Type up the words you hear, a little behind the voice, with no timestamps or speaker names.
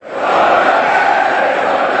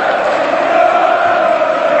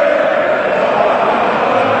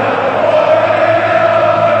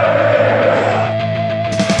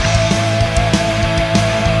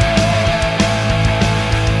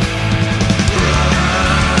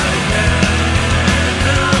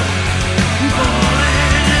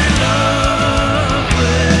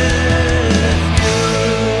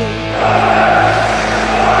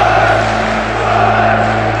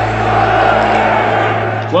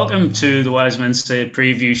Welcome to the Wise Men Say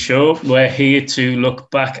preview show. We're here to look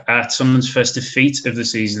back at Sunderland's first defeat of the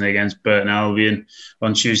season against Burton Albion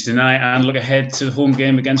on Tuesday night and look ahead to the home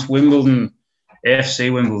game against Wimbledon,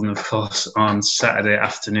 AFC Wimbledon, of course, on Saturday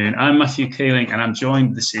afternoon. I'm Matthew Keeling and I'm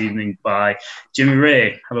joined this evening by Jimmy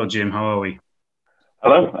Ray. Hello, Jim. How are we?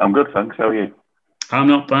 Hello. I'm good, thanks. How are you? I'm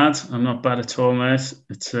not bad. I'm not bad at all, mate.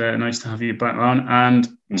 It's nice to have you back on. And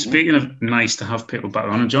speaking of nice to have people back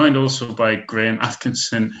on, I'm joined also by Graham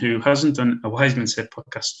Atkinson, who hasn't done a Wise Men Say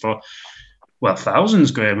podcast for, well,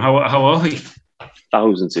 thousands, Graham. How are we?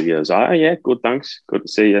 Thousands of years. Yeah, good, thanks. Good to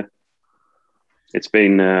see you. It's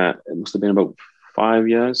been, it must have been about 5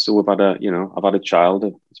 years. So I've had a child.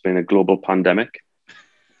 It's been a global pandemic.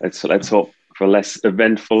 Let's hope for less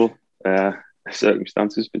eventful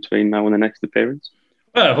circumstances between now and the next appearance.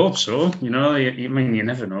 Well, I hope so. You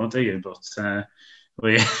never know, do you? But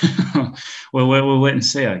we'll wait and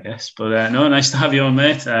see, I guess. But no, nice to have you on,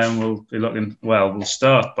 mate. We'll be looking. Well, we'll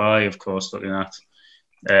start by, of course, looking at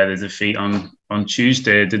the defeat on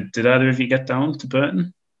Tuesday. Did either of you get down to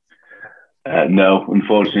Burton? No,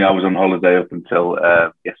 unfortunately, I was on holiday up until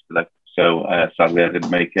yesterday, so sadly I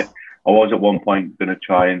didn't make it. I was at one point going to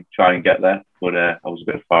try and get there, but I was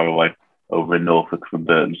a bit far away over in Norfolk from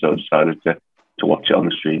Burton, so I decided to watch it on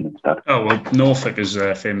the stream instead. Oh, well, Norfolk is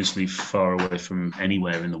famously far away from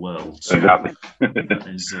anywhere in the world. So exactly. That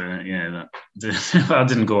is, I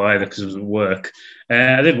didn't go either because it was at work.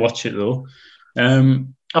 I did watch it, though.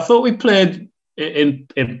 I thought we played in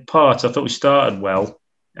parts. I thought we started well.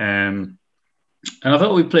 And I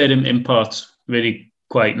thought we played in parts really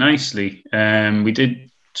quite nicely. We did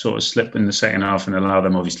sort of slip in the second half and allow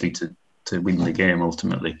them, obviously, to win the game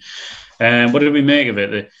ultimately. What did we make of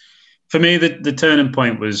it? For me, the turning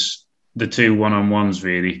point was the two one-on-ones,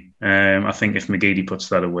 really. I think if McGeady puts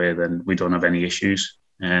that away, then we don't have any issues.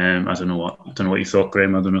 I don't know what you thought,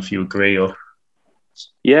 Graham. I don't know if you agree or...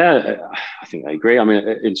 Yeah, I think I agree. I mean,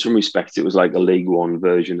 in some respects, it was like a League One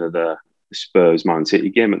version of the Spurs-Man City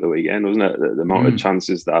game at the weekend, wasn't it? The amount of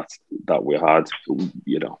chances that we had,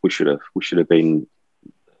 we should have been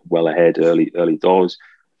well ahead early doors.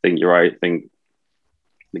 I think you're right. I think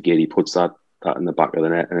McGeady puts that in the back of the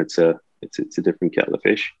net, and it's a different kettle of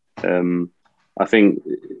fish. I think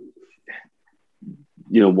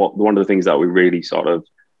one of the things that we really sort of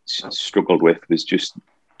struggled with was just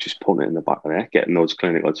putting it in the back of the net, getting those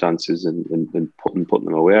clinical chances and putting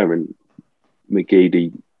them away. I mean,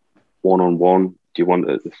 McGeady one-on-one. Do you want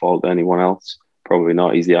to default to anyone else? Probably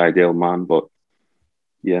not. He's the ideal man, but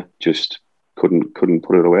yeah, just couldn't put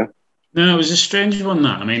it away. No, it was a strange one.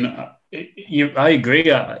 That I mean, I agree.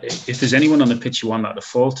 If there's anyone on the pitch you want that to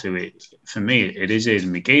fall to, for me, it is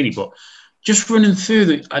McGeady. But just running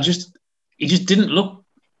through he just didn't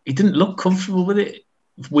look comfortable with it.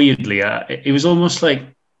 Weirdly, it was almost like,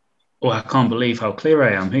 oh, I can't believe how clear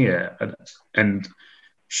I am here, and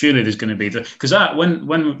surely there's going to be because when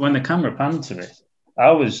the camera panned to it,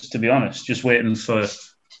 I was, to be honest, just waiting for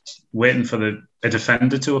a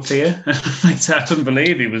defender to appear. I couldn't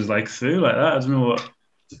believe he was like through like that. I don't know what.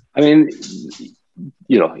 I mean,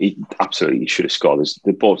 he absolutely should have scored.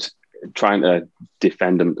 They're both trying to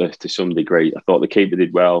defend him to some degree. I thought the keeper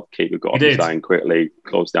did well. Keeper got off his line quickly,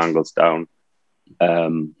 closed the angles down.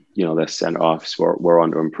 Their centre halves were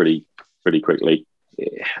onto him pretty quickly.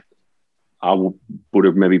 I would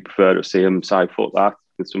have maybe preferred to see him side foot that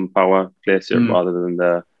with some power, place it rather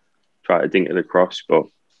than try to dink it across. But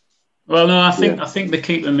well, no, I think the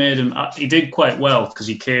keeper made him. He did quite well because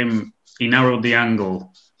he narrowed the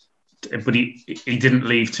angle, but he didn't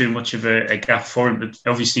leave too much of a gap for him. But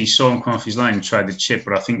obviously, he saw him come off his line and tried to chip.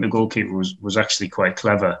 But I think the goalkeeper was actually quite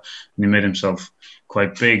clever and he made himself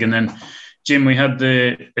quite big. And then, Jim, we had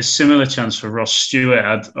a similar chance for Ross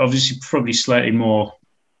Stewart. Obviously, probably slightly more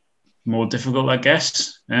difficult, I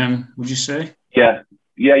guess. Would you say? Yeah.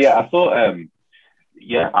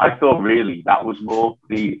 I thought really that was more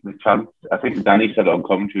the chance. I think Danny said it on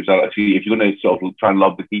commentary. So actually, if you're going to sort of try and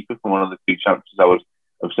lob the keeper from one of the two chances, I would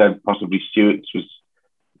have said possibly Stewart's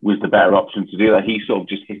was the better option to do that. He sort of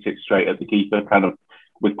just hit it straight at the keeper, kind of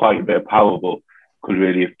with quite a bit of power, but could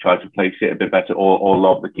really have tried to place it a bit better or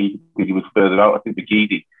lob the keeper because he was further out. I think the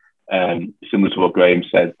Gidi, similar to what Graham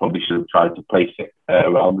said, probably should have tried to place it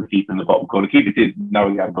around the keeper in the bottom corner. The keeper did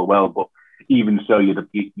narrow the angle well, but even so, you'd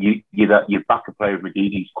back a player of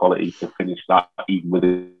McGeady's quality to finish that, even with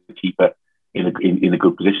the keeper in a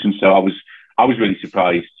good position. So I was really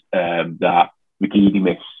surprised that McGeady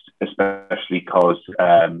missed, especially because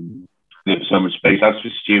there was so much space. As for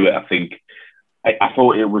Stewart, I think I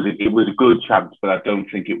thought it was a good chance, but I don't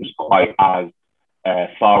think it was quite as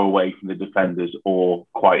far away from the defenders or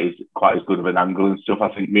quite as good of an angle and stuff.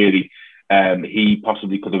 I think really he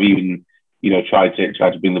possibly could have even tried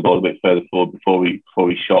to bring the ball a bit further forward before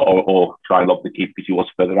he shot or try and lob the keeper because he was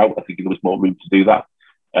further out. I think there was more room to do that.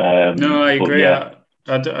 No, I agree. Yeah.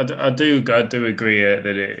 I do agree that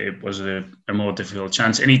it was a more difficult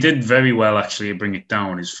chance, and he did very well actually bring it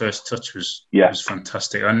down. His first touch was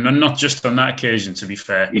fantastic, and not just on that occasion. To be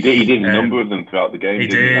fair, he did a number of them throughout the game. He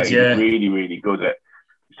did. He was really, really good at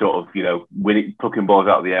sort of plucking balls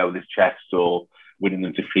out of the air with his chest or winning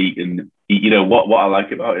them to feet. And what I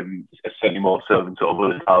like about him, certainly more so than sort of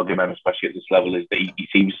other Algerman, especially at this level, is that he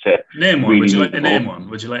seems to name one. Really would you like to name one?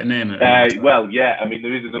 Would you like to name it? Well, yeah. I mean,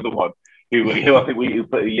 there is another one. Who I think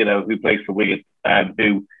who plays for Wigan,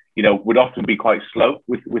 who would often be quite slow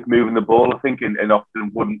with moving the ball, I think, and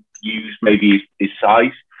often wouldn't use maybe his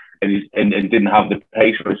size and didn't have the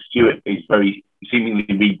pace. Whereas Stewart is very seemingly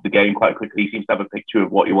reads the game quite quickly. He seems to have a picture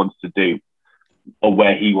of what he wants to do or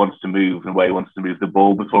where he wants to move and where he wants to move the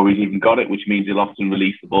ball before he's even got it, which means he'll often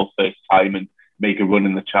release the ball first time and make a run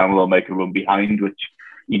in the channel or make a run behind, which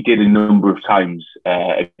he did a number of times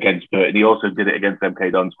against Burton. He also did it against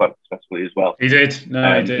MK Dons quite successfully as well. He did. He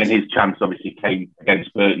did. And his chance obviously came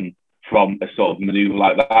against Burton from a sort of manoeuvre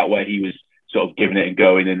like that, where he was sort of giving it and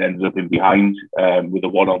going and ended up in behind with a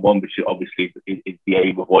one-on-one, which obviously is the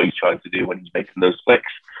aim of what he's trying to do when he's making those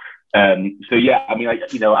flicks. So yeah, I mean,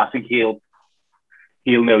 I think he'll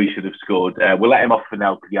know he should have scored. We'll let him off for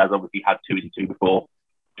now because he has obviously had 2 and 2 before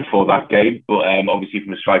that game. But obviously,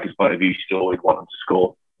 from a striker's point of view, you still always want him to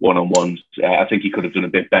score one-on-ones. I think he could have done a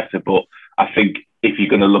bit better, but I think if you're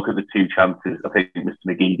going to look at the 2 chances, I think Mr.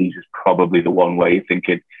 McGeady's is probably the one where you're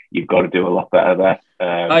thinking you've got to do a lot better there.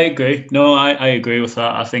 I agree. No, I agree with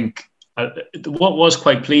that. I think what was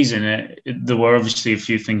quite pleasing, there were obviously a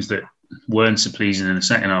few things that weren't so pleasing in the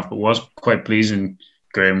second half, but what was quite pleasing,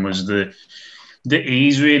 Graham, was the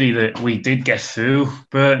ease really that we did get through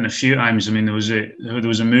Burton a few times. I mean, there was a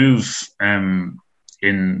move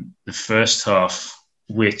in the first half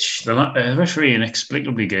which the referee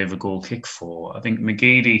inexplicably gave a goal kick for. I think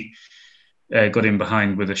McGeady got in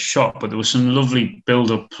behind with a shot, but there was some lovely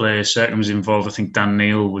build-up play. Serkin was involved. I think Dan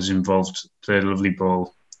Neil was involved, played a lovely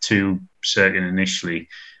ball to Serkin initially.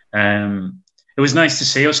 It was nice to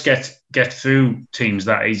see us get through teams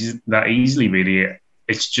that easily, really.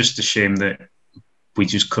 It's just a shame that we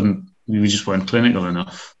just weren't clinical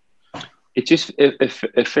enough. It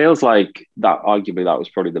feels like that. Arguably, that was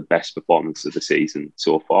probably the best performance of the season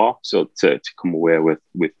so far. So to come away with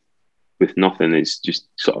nothing is just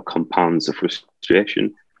sort of compounds the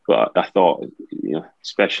frustration. But I thought,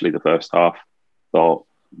 especially the first half, thought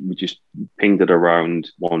we just pinged it around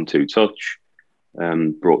 1-2 touch,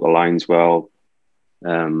 broke the lines well.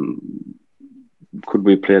 Could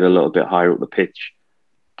we played a little bit higher up the pitch?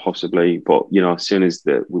 Possibly, but as soon as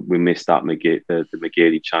we missed that the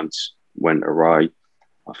McGeady chance went awry,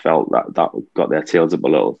 I felt that got their tails up a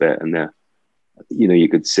little bit, and you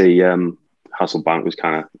could see Hasselbank was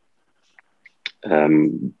kind of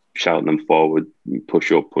shouting them forward,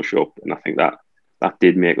 push up, and I think that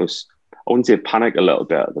did make us, I wouldn't say panic a little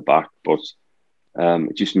bit at the back, but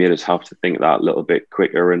it just made us have to think that a little bit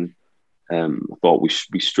quicker, and I thought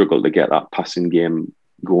we struggled to get that passing game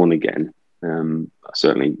going again.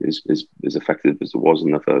 Certainly as effective as it was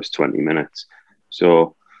in the first 20 minutes.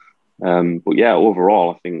 So, but yeah,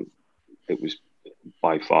 overall, I think it was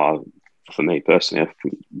by far, for me personally, I've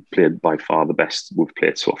played by far the best we've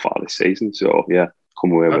played so far this season. So yeah,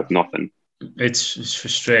 come away with nothing. It's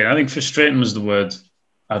frustrating. I think frustrating was the word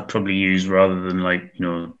I'd probably use rather than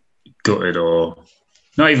gutted or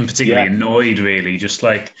not even particularly annoyed. Really, just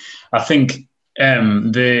like I think.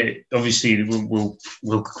 Obviously we'll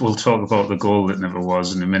talk about the goal that never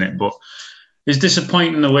was in a minute, but it's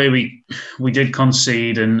disappointing the way we did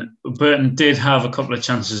concede, and Burton did have a couple of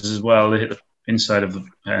chances as well. They hit the inside of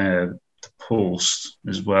the post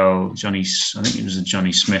as well. I think it was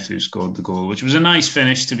Johnny Smith who scored the goal, which was a nice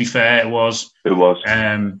finish. To be fair, it was.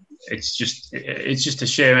 It's just a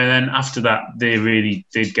shame. And then after that, they really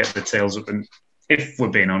did get the tails up, and if we're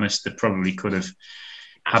being honest, they probably could have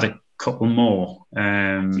had a couple more.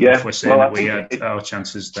 If we're saying that we had our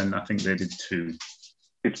chances, then I think they did too.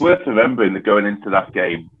 It's worth remembering that going into that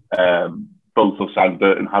game, both us and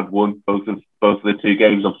Burton had won both of the 2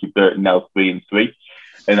 games. Obviously, Burton now 3-3.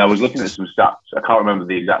 And I was looking at some stats. I can't remember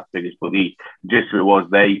the exact figures, but the gist of it was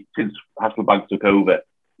since Hasselbank took over,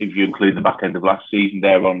 if you include the back end of last season,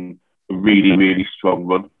 they're on a really, really strong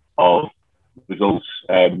run of results.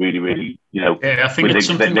 Really, really, Yeah, I think it's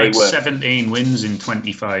something like 17 wins in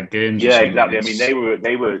 25 games. Yeah, exactly. I mean,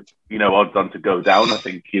 they were odds on to go down. I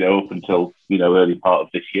think up until early part of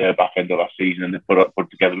this year, back end of last season, and they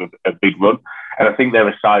put together a big run. And I think they're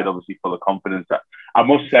a side obviously full of confidence. I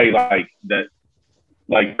must say, like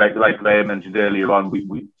Leah mentioned earlier on,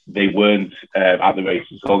 they weren't at the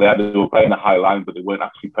races. So they were playing the high line, but they weren't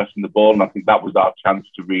actually pressing the ball. And I think that was our chance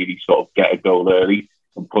to really sort of get a goal early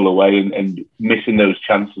and pull away. And missing those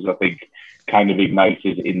chances, I think, kind of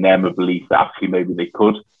ignited in them a belief that actually maybe they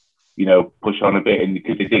could, push on a bit. And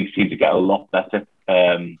because they did seem to get a lot better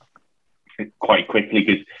quite quickly,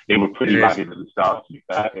 because they were pretty ragged at the start, to be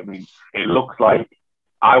fair. I mean, it looks like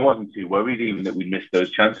I wasn't too worried even that we missed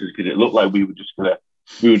those chances, because it looked like we were just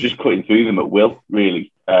cutting through them at will,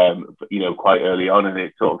 really, quite early on. And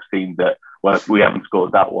it sort of seemed that, well, we haven't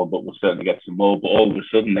scored that one, but we'll certainly get some more. But all of a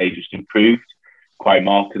sudden, they just improved quite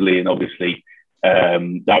markedly. And obviously,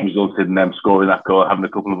 that resulted in them scoring that goal, having a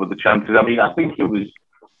couple of other chances. I mean, I think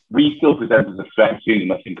we still presented a threat to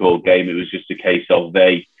them, I think, all game. It was just a case of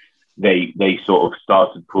they sort of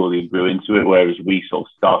started poorly and grew into it, whereas we sort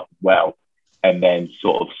of started well and then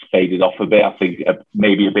sort of faded off a bit. I think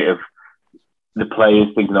maybe a bit of the players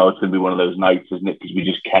thinking, it's going to be one of those nights, isn't it? Because we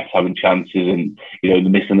just kept having chances and,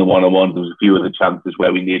 missing the one-on-one. There was a few other chances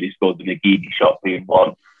where we nearly scored, the Nagini shot being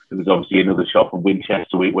one. There was obviously another shot from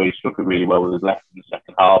Winchester where he struck it really well with his left in the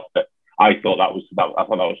second half. But I thought that was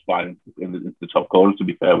fine in the top corner, to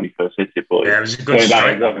be fair, when he first hit it. But yeah, it was a good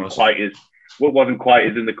strike. Wasn't quite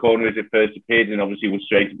as in the corner as it first appeared, and obviously was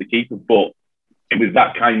straight to the keeper. But it was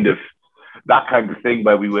that kind of thing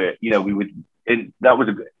where that was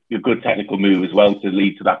a good technical move as well to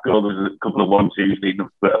lead to that goal. There was a couple of 1-2s leading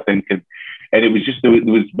up to it, I think, and it was just there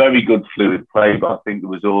was very good fluid play, but I think there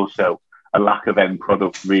was also a lack of end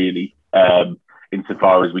product, really,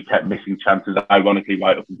 insofar as we kept missing chances, ironically,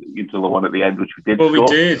 right up until the one at the end, which we did. Well, we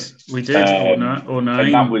did. 09.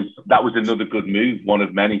 And that was another good move, one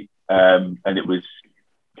of many, and it was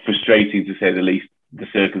frustrating to say the least, the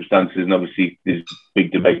circumstances, and obviously there's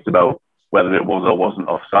big debates about whether it was or wasn't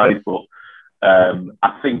offside, but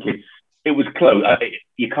I think it was close.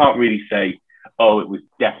 You can't really say, it was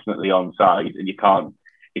definitely onside, and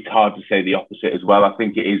it's hard to say the opposite as well. I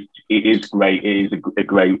think it is great. It is a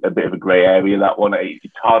bit of a grey area, that one.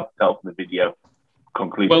 It's hard to tell from the video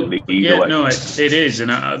conclusively. Well, no, it is,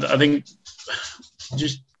 and I think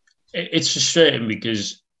just it's frustrating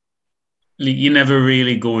because you're never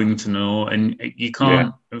really going to know, and you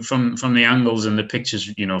can't from the angles and the pictures,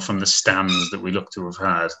 from the stands that we look to have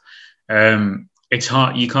had. It's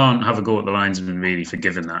hard. You can't have a go at the linesman really for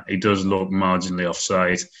giving that. It does look marginally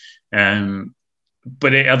offside.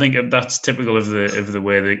 But I think that's typical of the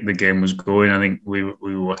way the game was going. I think we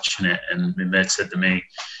were watching it, and my mate said to me,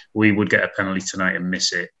 we would get a penalty tonight and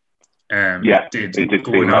miss it. Did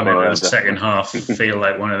going on in the second half feel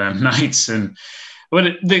like one of them nights.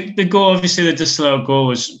 But the goal, obviously, the disallowed goal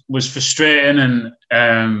was frustrating,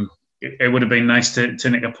 and it would have been nice to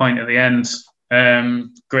nick a point at the end,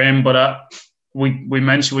 Graham. But we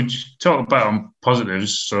mentioned, we talk about on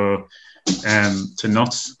positives, so to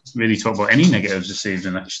not really talk about any negatives this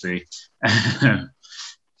evening, actually.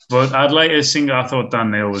 But I'd like to single. I thought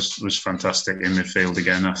Dan Neil was fantastic in midfield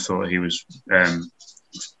again. I thought he was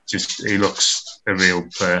he looks a real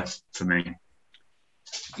player for me.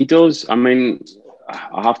 He does. I mean,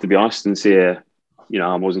 I have to be honest and say,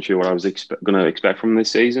 I wasn't sure what I was going to expect from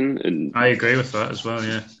this season, and I agree with that as well.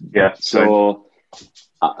 Yeah. So,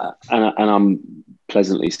 and I'm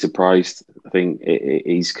pleasantly surprised. I think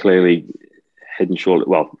he's clearly head and shoulder.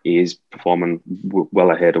 Well, he is performing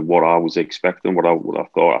well ahead of what I was expecting. What I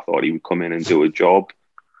thought. I thought he would come in and do a job.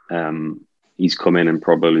 He's come in and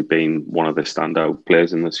probably been one of the standout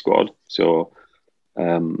players in the squad. So,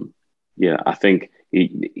 I think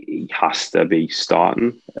he has to be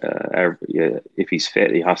starting. If he's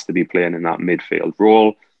fit, he has to be playing in that midfield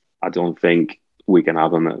role. I don't think we can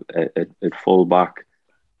have him at fullback.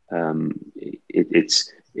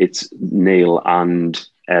 It's Neil and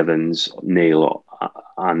Evans, Neil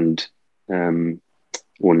and 9,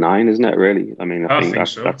 isn't it? Really, I mean, I think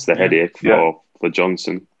that's the headache for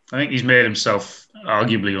Johnson. I think he's made himself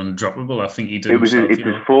arguably undroppable. I think he did. It's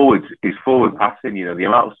his forward passing. The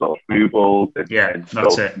amount of sort of through balls. That's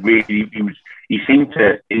it. Really, he seemed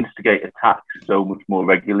to instigate attacks so much more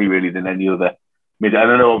regularly, really, than any other mid. I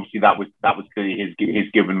don't know. Obviously, that was clearly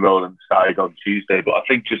his given role on the side on Tuesday. But I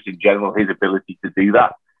think just in general, his ability to do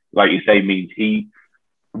that, like you say, means he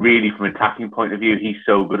really, from an attacking point of view, he's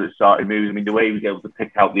so good at starting moves. I mean, the way he was able to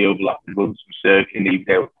pick out the overlapping runs from Sirkin, he was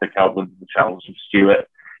able to pick out runs in the channels from Stewart.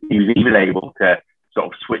 He was even able to sort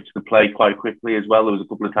of switch the play quite quickly as well. There was a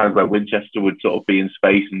couple of times where Winchester would sort of be in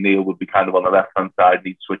space and Neil would be kind of on the left-hand side and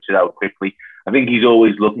he'd switch it out quickly. I think he's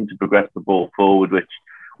always looking to progress the ball forward, which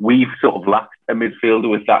we've sort of lacked a midfielder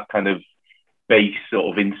with that kind of base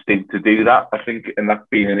sort of instinct to do that, I think, and that's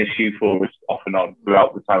been an issue for us off and on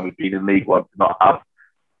throughout the time we've been in League One, to not have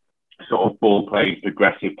sort of ball-playing,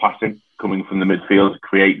 progressive passing coming from the midfield to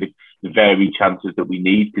create the varied chances that we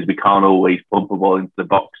need, because we can't always pump the ball into the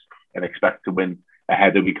box and expect to win a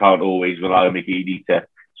header. We can't always rely on McGeady to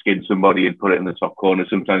skin somebody and put it in the top corner.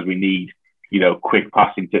 Sometimes we need, quick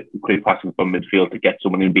passing from midfield to get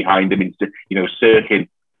someone in behind him. Sirkin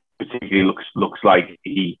particularly looks like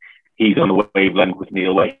he's on the wavelength with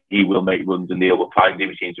Neil, where he will make runs and Neil will find him.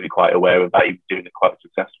 He seems to be quite aware of that. He's doing it quite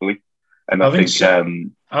successfully. And I think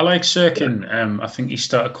I like Sirkin. I think he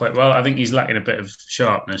started quite well. I think he's lacking a bit of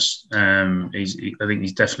sharpness. I think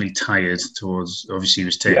he's definitely tired towards. Obviously, he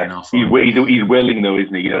was taking off. He's willing though,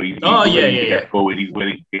 isn't he? He's willing to get forward. He's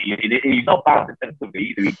willing. He's not bad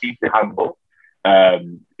defensively either. He keeps the handball.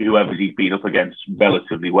 Whoever he's been up against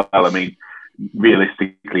relatively well. I mean,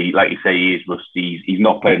 realistically, like you say, he is rusty. He's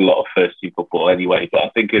not played a lot of first team football anyway. But I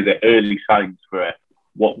think as the early signs for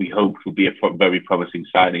what we hoped would be a very promising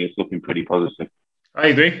signing, it's looking pretty positive. I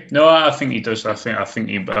agree. No, I think he does. I think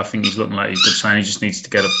he's looking like he's a good sign. He just needs to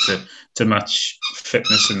get up to match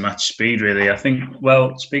fitness and match speed. Really, I think.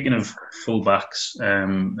 Well, speaking of fullbacks,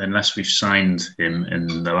 unless we've signed him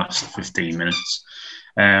in the last 15 minutes,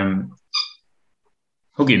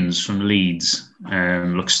 Huggins from Leeds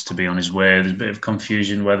looks to be on his way. There's a bit of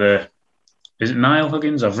confusion whether is it Niall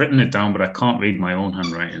Huggins. I've written it down, but I can't read my own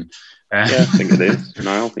handwriting. I think it is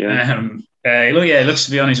Niall. Yeah. It looks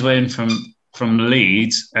to be on his way in from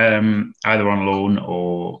Leeds, either on loan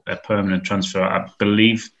or a permanent transfer. I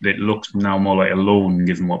believe it looks now more like a loan,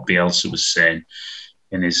 given what Bielsa was saying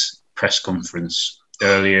in his press conference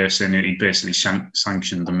earlier, saying he basically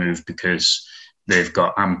sanctioned the move because they've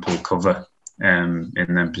got ample cover in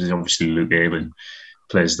them. Because obviously Luke Ayling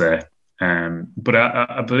plays there. But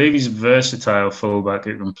I believe he's a versatile fullback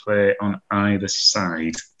who can play on either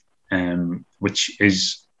side, which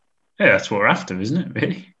is, that's what we're after, isn't it,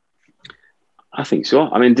 really? I think so.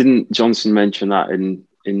 I mean, didn't Johnson mention that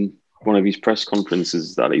in one of his press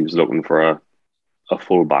conferences that he was looking for a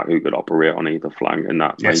fullback who could operate on either flank, and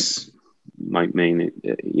that might mean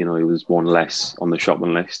he was one less on the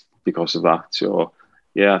shopping list because of that. So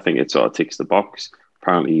yeah, I think it sort of ticks the box.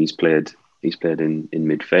 Apparently, he's played in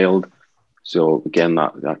midfield. So again,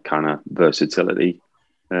 that kind of versatility.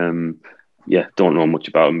 Don't know much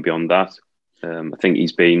about him beyond that. I think he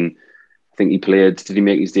played. Did he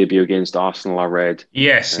make his debut against Arsenal? I read.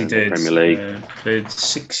 Yes, he did. Premier League. They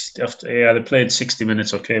played 60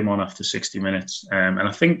 minutes or came on after 60 minutes. And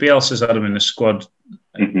I think Bielsa's had him in the squad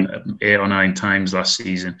 8 or 9 times last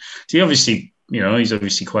season. So he obviously, he's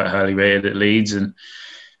obviously quite highly rated at Leeds, and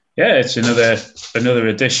it's another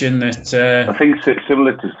addition that. I think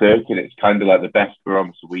similar to Sirkin, it's kind of like the best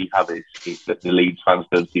barometer we have is that the Leeds fans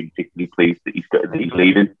don't seem particularly pleased that he's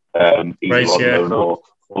leaving.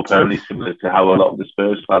 Or totally similar to how a lot of the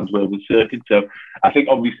Spurs fans were with Sirkin. So I think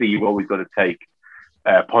obviously you've always got to take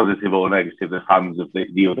positive or negative the fans of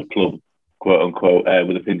the other club, quote unquote,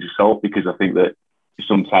 with a pinch of salt, because I think that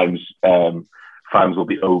sometimes fans will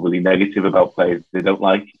be overly negative about players they don't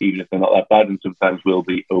like, even if they're not that bad, and sometimes will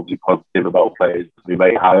be overly positive about players they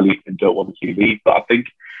rate highly and don't want to see leave. But I think,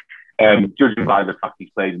 judging by the fact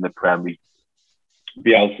he's played in the Premier League,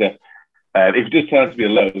 Bielsa, if it does turn out to be a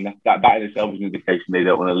loan, that in itself is an indication they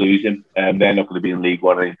don't want to lose him. They're not going to be in League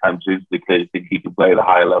One anytime soon. They clearly think he can play at a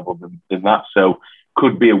higher level than that. So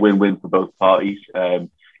could be a win-win for both parties.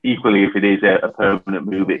 Equally, if it is a permanent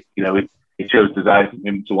move, it shows desire for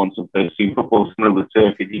him to want some first team football. Similar with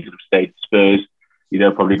Turkey, he could have stayed at Spurs.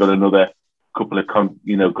 Probably got another couple of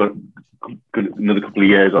another couple of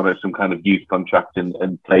years on some kind of youth contract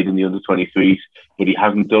and played in the under-23s, but he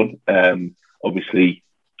hasn't done. Obviously,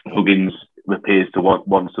 Huggins appears to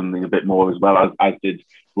want something a bit more as well, as did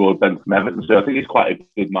Broadbent from Everton. So I think it's quite a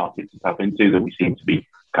good market to tap into, that we seem to be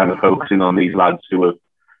kind of focusing on these lads who have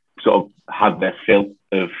sort of had their fill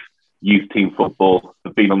of youth team football,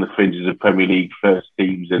 have been on the fringes of Premier League first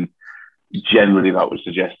teams, and generally that would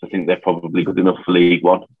suggest I think they're probably good enough for League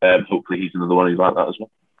One. Hopefully he's another one who's like that as well.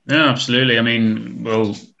 Yeah, absolutely. I mean,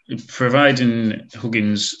 well, providing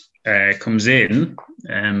Huggins comes in,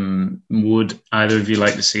 would either of you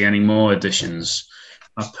like to see any more additions?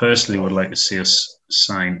 I personally would like to see us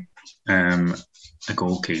sign a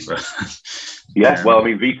goalkeeper.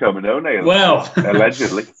 Vito Minone.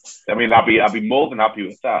 Allegedly. I mean, I'd be more than happy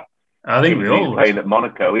with that. I think we all playing at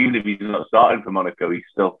Monaco, even if he's not starting for Monaco, he's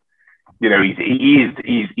still you know,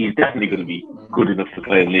 he's definitely going to be good enough to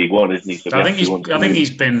play in League One, isn't he? So I think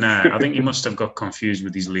he's been. I think he must have got confused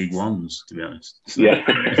with his League Ones, to be honest. So.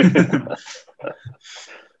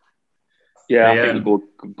 Yeah. I think the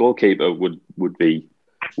goalkeeper would be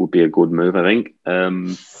a good move. I think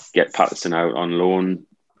get Patterson out on loan.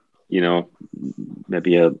 You know,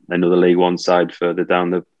 maybe another League One side further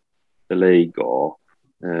down the league, or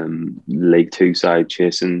League Two side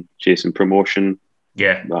chasing promotion.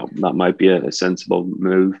 Yeah, that might be a sensible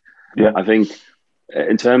move. Yeah, I think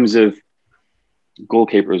in terms of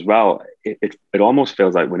goalkeeper as well, it almost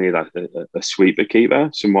feels like we need a sweeper keeper.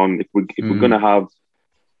 Someone, if we're going to have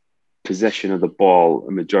possession of the ball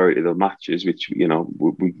a majority of the matches, which you know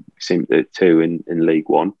we seem to in League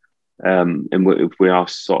One, and if we are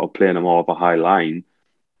sort of playing a more of a high line,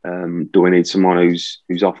 do we need someone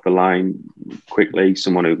who's off the line quickly,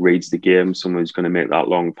 someone who reads the game, someone who's going to make that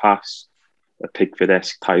long pass, a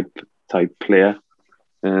Pickford-esque type player?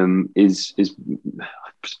 Is I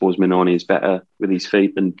suppose Minoni is better with his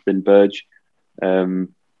feet than Burge. I'd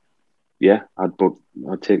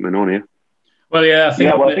take Minoni. Well, yeah, I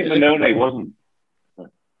think Minoni wasn't.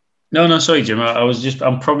 No, sorry, Jim.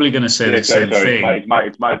 I'm probably going to say the same thing.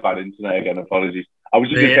 It's my bad internet again. Apologies. I was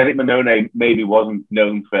just going to say that Minoni maybe wasn't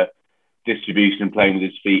known for distribution and playing with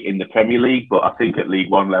his feet in the Premier League, but I think at League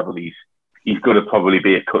One level he's going to probably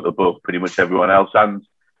be a cut above pretty much everyone else. And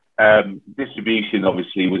distribution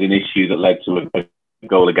obviously was an issue that led to a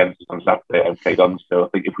goal against us on Saturday at MK Dons. So I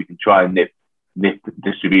think if we can try and nip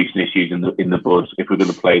distribution issues in the bud, if we're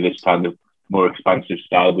going to play this kind of more expansive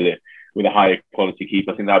style with a higher quality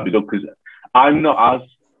keeper, I think that'd be good, because I'm not as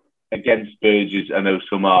against Burgess. I know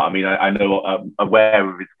some are. I mean, I know I'm aware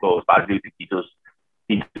of his flaws, but I do think he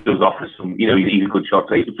does offer some. You know, he's a good shot.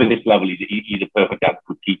 For this level, he's a perfect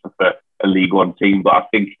adequate keeper for a League One team. But I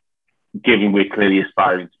think, given we're clearly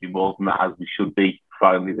aspiring to be more than that, as we should be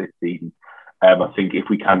finally this season, I think if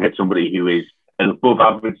we can get somebody who is an above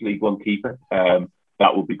average League One keeper,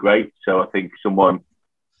 that would be great. So I think someone,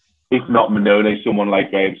 if not Minoni, someone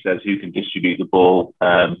like Graham says, who can distribute the ball,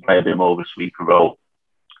 play a bit more of a sweeper role,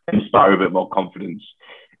 inspire a bit more confidence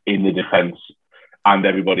in the defence and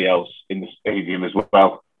everybody else in the stadium as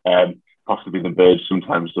well, possibly than Burge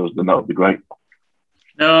sometimes does, then that would be great.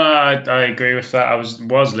 No, I agree with that. I was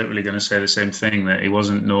literally going to say the same thing, that he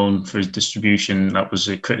wasn't known for his distribution. That was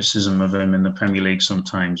a criticism of him in the Premier League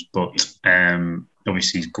sometimes, but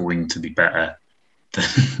obviously he's going to be better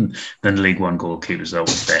than League One goalkeepers that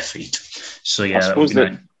with their feet. So yeah,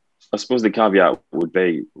 I suppose the caveat would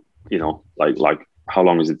be, you know, like how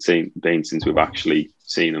long has it been since we've actually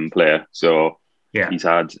seen him play? So yeah, he's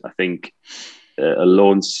had, I think, a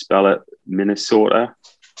loan spell at Minnesota.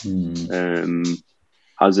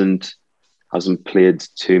 Hasn't played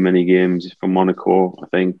too many games for Monaco, I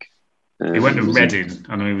think. He went to Reading.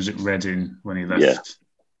 I know he was at Reading when he left. Yeah.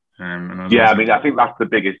 I mean, I think that's the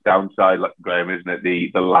biggest downside, like Graham, isn't it?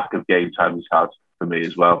 The lack of game time he's had for me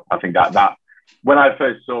as well. I think that when I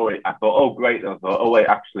first saw it, I thought, oh, great. And I thought, oh, wait,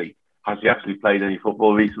 actually, has he actually played any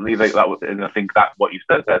football recently? Like that, and I think that what you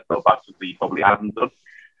said there, so possibly he probably hasn't done.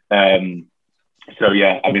 So,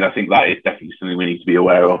 yeah, I mean, I think that is definitely something we need to be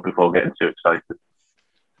aware of before getting too excited.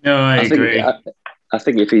 No, I agree. I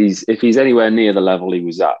think if he's anywhere near the level he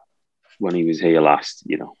was at when he was here last,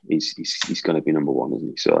 you know, he's going to be number one, isn't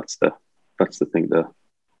he? So that's the thing to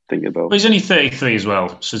think about. Well, he's only 33 as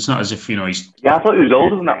well, so it's not as if, you know, he's... Yeah, I thought he was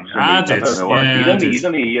older than that. I did. He's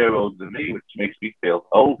only a year older than me, which makes me feel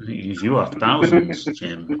old. You are thousands,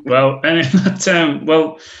 Jim. Well, I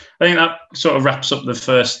think that sort of wraps up the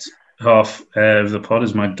first half of the pod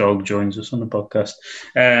as my dog joins us on the podcast.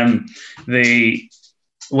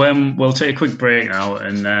 When we'll take a quick break now,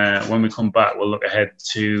 and when we come back, we'll look ahead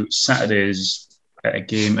to Saturday's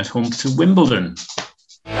game at home to Wimbledon.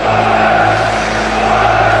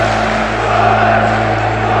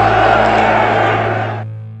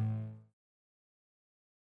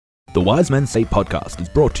 The Wise Men Say podcast is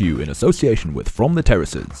brought to you in association with From the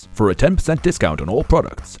Terraces. For a 10% discount on all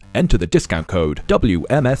products, enter the discount code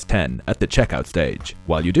WMS10 at the checkout stage.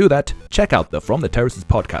 While you do that, check out the From the Terraces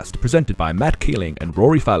podcast presented by Matt Keeling and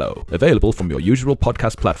Rory Fallow, available from your usual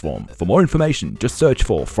podcast platform. For more information, just search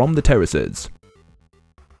for From the Terraces.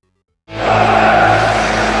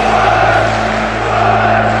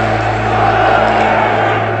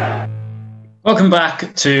 Welcome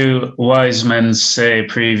back to Wise Men Say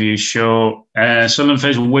preview show. Sunderland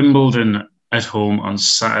face Wimbledon at home on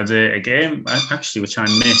Saturday. A game, actually, which I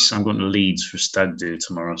miss. I'm going to Leeds for Stag Do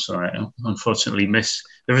tomorrow, so I unfortunately miss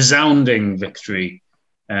the resounding victory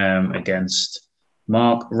against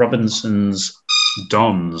Mark Robinson's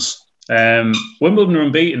Dons. Wimbledon are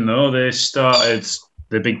unbeaten though. They started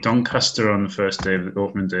the big Doncaster on the first day of the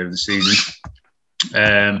opening day of the season.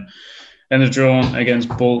 And they've drawn against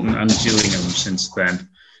Bolton and Gillingham since then. And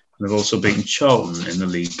they've also beaten Charlton in the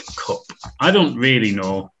League Cup. I don't really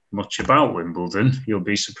know much about Wimbledon, you'll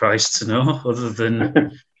be surprised to know, other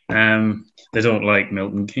than they don't like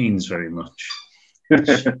Milton Keynes very much.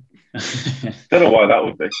 Don't know why that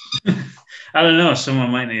would be. I don't know,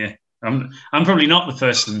 someone might need. I'm probably not the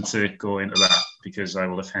person to go into that because I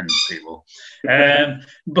will offend people.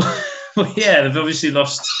 But yeah, they've obviously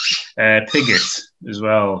lost Piggott as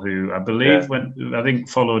well, who I believe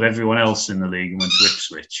followed everyone else in the league and went to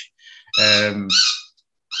Ipswich.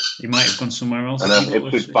 He might have gone somewhere else. And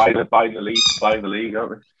Ipswich buying the league,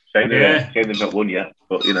 aren't they? Shame they've not won yet,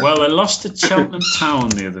 but you know. Well, they lost to Cheltenham Town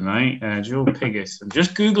the other night. Joe Piggott. I'm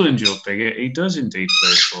just googling Joe Piggott. He does indeed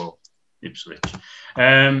play for Ipswich.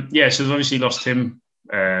 So they've obviously lost him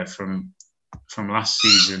from last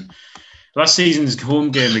season. Last season's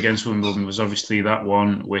home game against Wimbledon was obviously that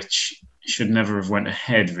one which should never have went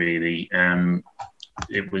ahead, really.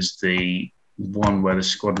 It was the one where the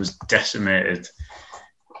squad was decimated.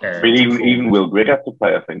 Even Will Grigg had to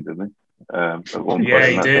play, I think, didn't he? At one point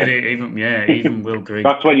he did. Even Will Grigg.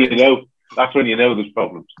 That's when you know. That's when you know there's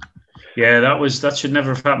problems. Yeah, that should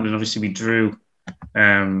never have happened. And obviously, we drew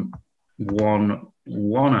 1-1.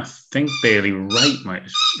 I think Bailey Wright might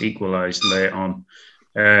have equalised late on.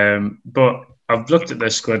 But I've looked at their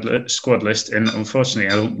squad list, and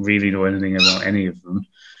unfortunately, I don't really know anything about any of them.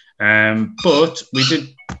 But we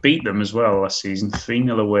did beat them as well last season,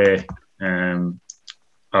 3-0 away.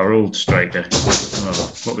 Our old striker,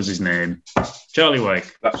 what was his name? Charlie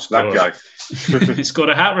Wyke. That guy. He scored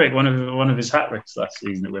a hat-trick, one of his hat-tricks last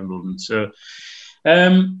season at Wimbledon. So,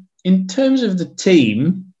 in terms of the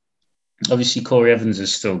team, obviously Corey Evans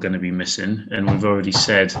is still going to be missing, and we've already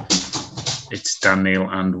said it's Dan Neil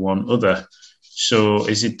and one other. So,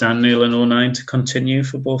 is it Dan Neil and 09 to continue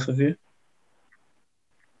for both of you?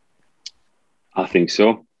 I think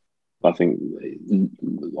so. I think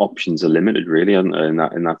options are limited, really, in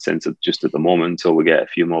that sense. Of just at the moment, until we get a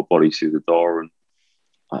few more bodies through the door, and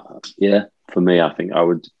for me, I think I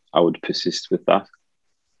would persist with that.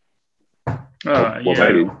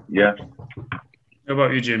 Yeah. How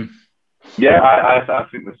about you, Jim? Yeah, I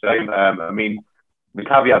think the same. I mean, the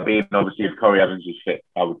caveat being, obviously, if Corey Evans is fit,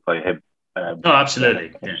 I would play him.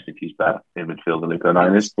 Absolutely. I just think he's better in midfield than Nico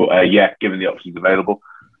Nine is. But given the options available,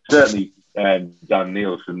 certainly. Dan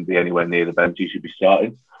Neil shouldn't be anywhere near the bench. He should be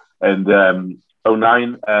starting. And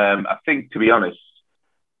 09, I think, to be honest,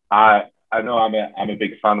 I know I'm a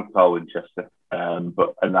big fan of Carl Winchester, and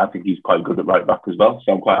I think he's quite good at right back as well.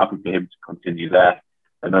 So I'm quite happy for him to continue there,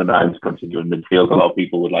 and 09 to continue in midfield. A lot of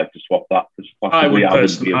people would like to swap that. I would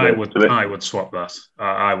swap that.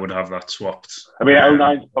 I would have that swapped. I mean,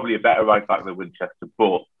 09 is probably a better right back than Winchester,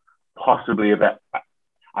 but possibly a bit.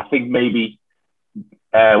 I think maybe.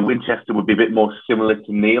 Winchester would be a bit more similar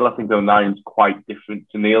to Neil. I think 09 is quite different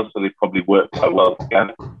to Neil, so they probably work quite well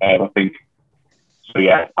together. I think so.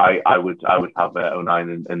 Yeah, I would have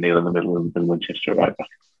 09 and Neil in the middle and Winchester right back.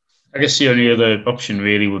 I guess the only other option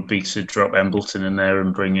really would be to drop Embleton in there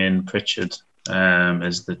and bring in Pritchard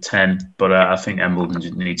as the 10. But I think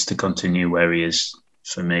Embleton needs to continue where he is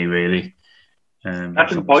for me, really.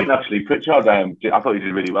 That's the point, actually. Pritchard, I thought he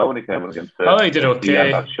did really well when he came on against Perth. Oh, he did okay. He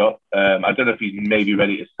had that shot. I don't know if he's maybe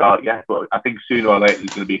ready to start yet, but I think sooner or later there's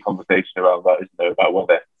going to be a conversation around that, isn't there, about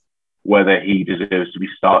whether he deserves to be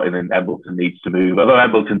starting and Embleton needs to move. Although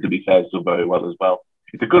Embleton, to be fair, is still very well as well.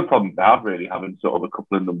 It's a good problem to have, really, having sort of a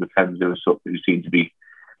couple of number 10s who seem to be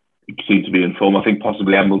in form. I think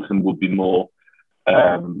possibly Embleton would be more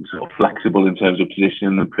sort of flexible in terms of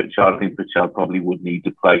position than Pritchard. I think Pritchard probably would need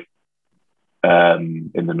to play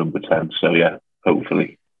in the number 10. So yeah,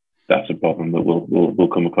 hopefully that's a problem that we'll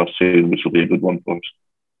come across soon, which will be a good one for us.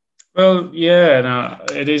 Well, yeah, no,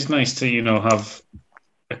 it is nice to have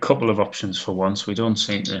a couple of options for once. We don't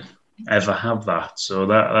seem to ever have that, so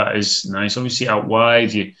that is nice. Obviously, out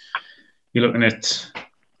wide, you're looking at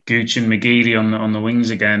Gooch and McGeady on the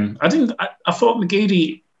wings again. I thought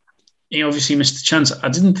McGeady, he obviously missed a chance. I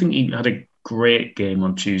didn't think he had a great game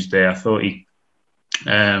on Tuesday. I thought he.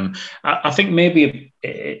 I think maybe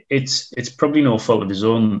it's probably no fault of his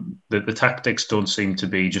own that the tactics don't seem to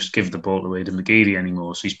be just give the ball away to McGeady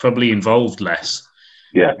anymore. So he's probably involved less.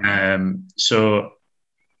 Yeah. So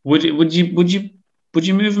would you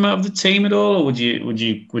move him out of the team at all, or would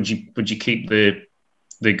you keep the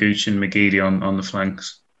Gooch and McGeady on the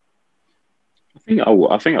flanks? I think I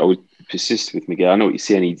would persist with McGeady. I know what you're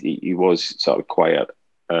saying. He was sort of quiet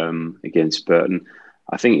against Burton.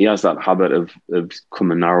 I think he has that habit of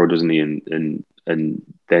coming narrow, doesn't he? And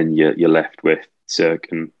then you're left with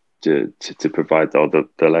Cirkin to provide the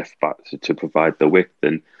left back to provide the width.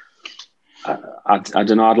 And I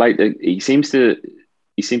don't know. I'd like to. He seems to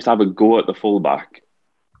have a go at the fullback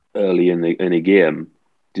early in the game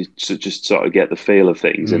to just sort of get the feel of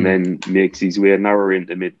things, and then makes his way narrower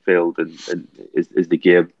into midfield, and as the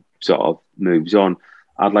game sort of moves on.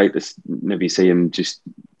 I'd like to maybe see him just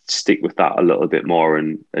stick with that a little bit more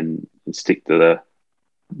and stick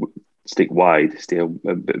wide, stay a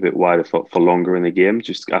bit wider for longer in the game.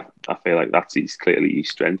 I feel like that's clearly his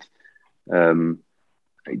strength. I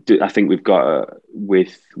think we've got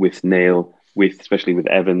with Neil, especially with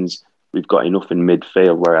Evans, we've got enough in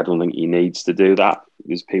midfield where I don't think he needs to do that.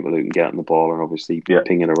 There's people who can get on the ball and obviously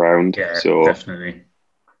ping it around. Yeah, so definitely.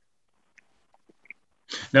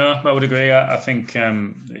 No, I would agree. I think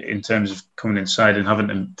in terms of coming inside and having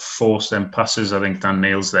to force them passes, I think Dan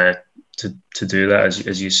Neil's there to do that,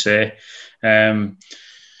 as you say.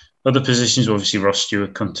 Other positions, obviously, Ross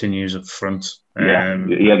Stewart continues up front. He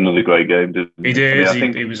had another great game, didn't he? He did. I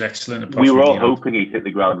think he was excellent. We were all hoping he'd hit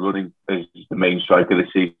the ground running as the main striker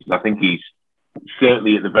this season. I think he's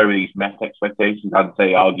certainly, at the very least, met expectations. I'd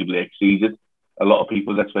say arguably exceeded a lot of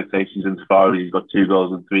people's expectations insofar as he's got 2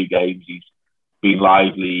 goals in 3 games. He's been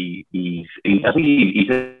lively. I think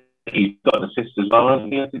he's got an assist as well.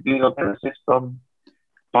 Hasn't he? I think he got an assist on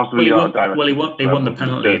possibly not a direct. Well, he won the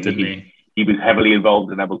penalty, didn't he? He was heavily involved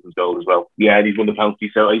in Hamilton's goal as well. Yeah, and he's won the penalty.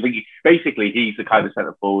 So I think he's the kind of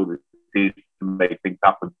centre forward to make things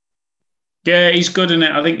happen. Yeah, he's good in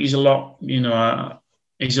it. I think he's a lot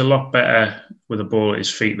better with the ball at his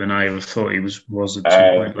feet than I ever thought he was at 2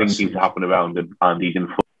 I think he's hopping around and he's in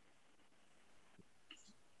front.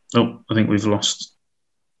 Oh, I think we've lost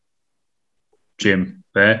Jim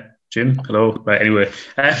there. Jim, hello. Right, anyway,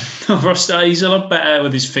 Ross, he's a lot better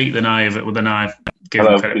with his feet than I've given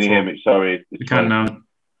hello, credit can you for. hear me? Sorry. You can now.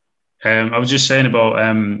 I was just saying about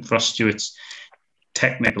Ross Stewart's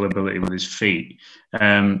technical ability with his feet.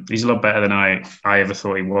 He's a lot better than I ever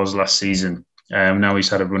thought he was last season. Now he's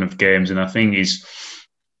had a run of games, and I think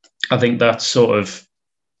that's sort of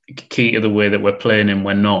key to the way that we're playing him.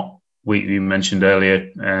 We're not. We mentioned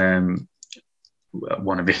earlier.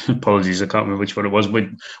 One of your apologies, I can't remember which one it was.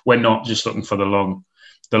 We're not just looking for the long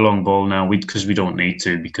ball now, because we don't need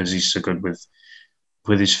to, because he's so good with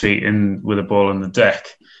his feet and with the ball on the deck.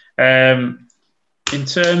 In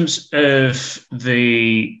terms of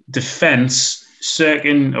the defence,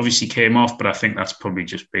 Cirkin obviously came off, but I think that's probably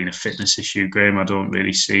just been a fitness issue, Graham. I don't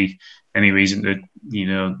really see any reason to,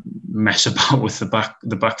 mess about with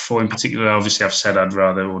the back four in particular. Obviously, I've said I'd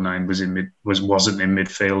rather O'Nien wasn't in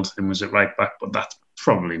midfield and was at right back, but that's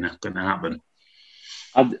probably not going to happen.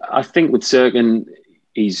 I think with Cirkin,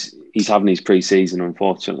 he's having his pre-season,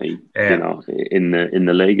 unfortunately. In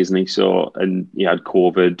the league, isn't he? So, and he had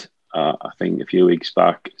COVID, I think, a few weeks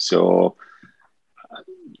back. So,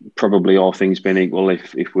 probably all things being equal,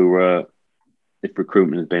 if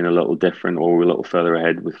recruitment had been a little different or we're a little further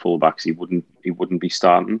ahead with fullbacks, he wouldn't be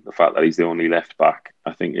starting. The fact that he's the only left back,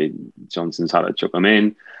 I think Johnson's had to chuck him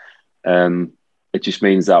in. It just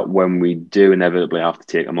means that when we do inevitably have to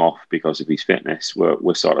take him off because of his fitness,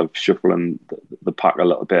 we're sort of shuffling the pack a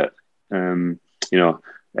little bit. When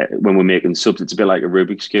we're making subs, it's a bit like a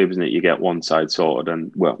Rubik's Cube, isn't it? You get one side sorted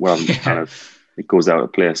and we're having to kind of, it goes out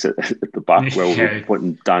of place at the back where we're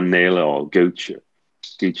putting Dan Naylor or Gooch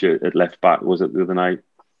at left back, was it the other night?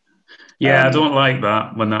 Yeah, I don't like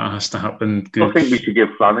that when that has to happen. I think we should give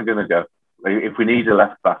Flanagan a go. If we need a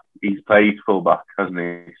left back, he's played full back, hasn't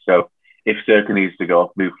he? So if Cirkin needs to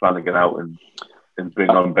go, move Flanagan out and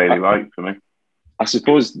bring on Bailey Wright for me. I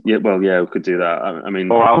suppose, we could do that. I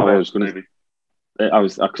mean, or I thought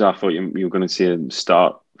you were going to see him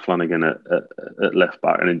start Flanagan at left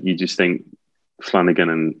back, and you just think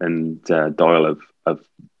Flanagan and Doyle have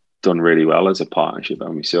done really well as a partnership,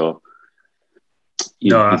 haven't we? So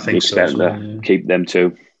I think so. Keep them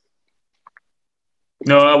too.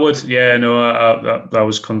 No, I would. Yeah, no, I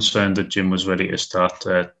was concerned that Jim was ready to start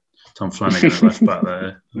Tom Flanagan at left back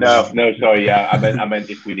there. No, sorry. Yeah, I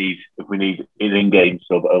meant if we need an in-game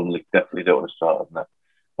sub only, definitely don't want to start on that.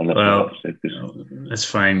 It's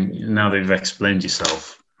fine. Now they've explained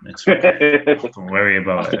yourself. It's fine. Don't worry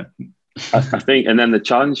about it. I think, and then the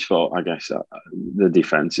challenge for, I guess, the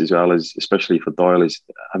defence as well, is especially for Doyle, is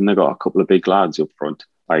haven't they got a couple of big lads up front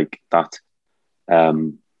like that?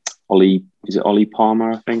 Ollie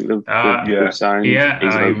Palmer? I think they've signed. Yeah,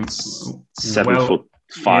 he's about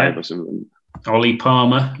 7'5" or something. Ollie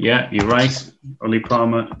Palmer, yeah, you're right. Ollie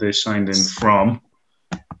Palmer, they signed him from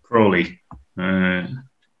Crawley.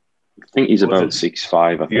 think he's about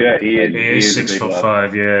 6'5". Yeah, he is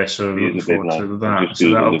 6'5". Yeah, so looking forward to that.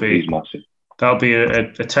 So that'll be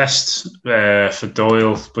a test for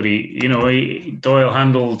Doyle. But Doyle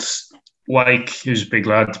handled Wyke, who's a big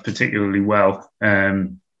lad, particularly well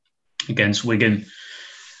against Wigan,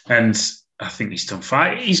 and I think he's done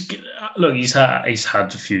fine. He's had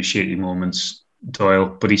a few shaky moments,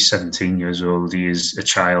 Doyle, but he's 17 years old. He is a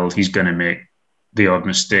child. He's going to make the odd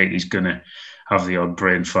mistake. He's going to have the odd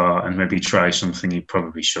brain fart and maybe try something he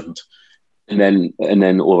probably shouldn't. And then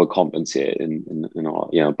overcompensate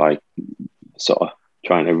and by sort of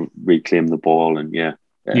trying to reclaim the ball and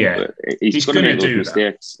he's going to make those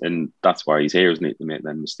mistakes, and that's why he's here, isn't it, to make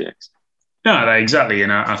them mistakes? No, exactly.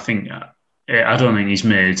 And I don't think he's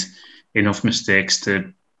made enough mistakes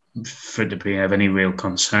for it to be of any real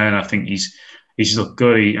concern. I think he's looked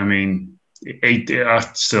good. I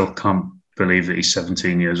still can't believe that he's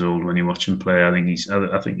 17 years old when you watch him play. I think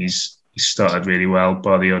he's started really well,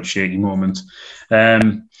 bar the odd shaky moment.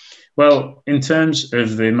 Well, in terms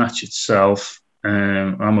of the match itself,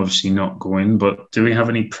 I'm obviously not going, but do we have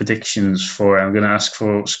any predictions for it? I'm going to ask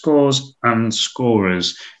for scores and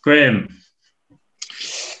scorers. Graham?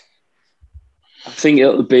 I think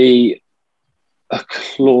it'll be a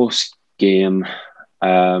close game.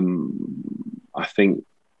 I think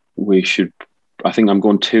I'm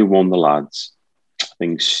going 2-1 the lads. I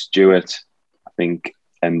think Stewart. I think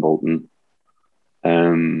Embleton.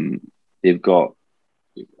 They've got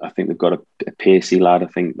a pacey lad. I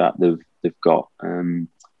think that they've got from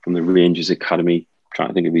the Rangers Academy. I'm trying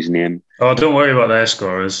to think of his name. Oh, don't worry about their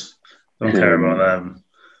scorers. Don't care about them.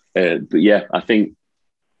 But yeah, I think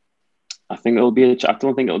it'll be. I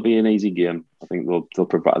don't think it'll be an easy game. I think they'll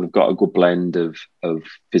provide. They've got a good blend of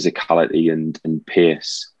physicality and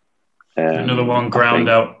pace. Another one ground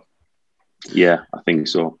out. Yeah, I think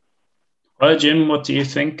so. Well, Jim, what do you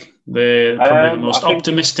think? They're probably the most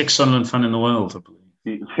optimistic Sunderland fan in the world, I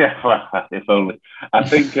believe. Yeah, well, if only. I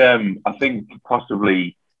think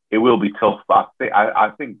possibly it will be tough, but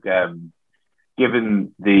I think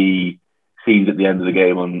given the scenes at the end of the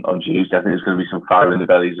game on Tuesday, I think there's going to be some fire in the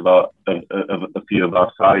bellies of a few of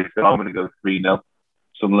our sides. So I'm going to go 3-0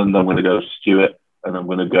 Sunderland. I'm going to go Stewart, and I'm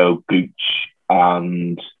going to go Gooch,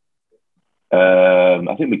 and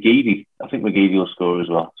I think McGeady. I think McGeady will score as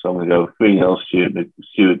well. So I'm going to go 3-0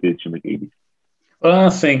 Stewart, Gooch, and McGeady. Well, I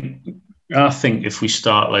think if we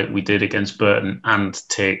start like we did against Burton and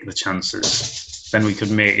take the chances, then we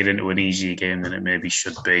could make it into an easier game than it maybe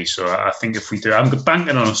should be. So I think if we do, I'm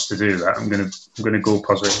banking on us to do that. I'm going to go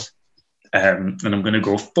positive, and I'm going to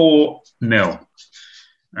go 4-0.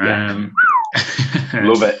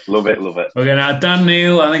 Love it. We're going to have Dan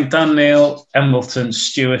Neil. I think Dan Neil, Embleton,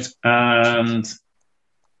 Stewart, and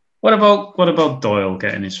what about Doyle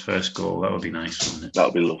getting his first goal? That would be nice, wouldn't it? That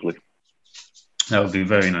would be lovely. That would be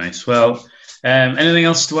very nice. Well, anything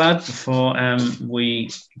else to add before we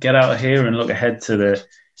get out of here and look ahead to the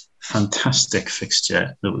fantastic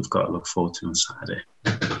fixture that we've got to look forward to on Saturday?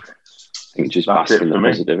 I think just bask in the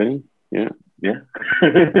positivity. Yeah.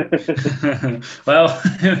 Well,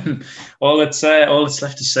 all that's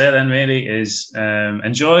left to say then really is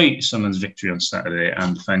enjoy Sunderland's victory on Saturday,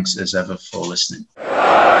 and thanks as ever for listening.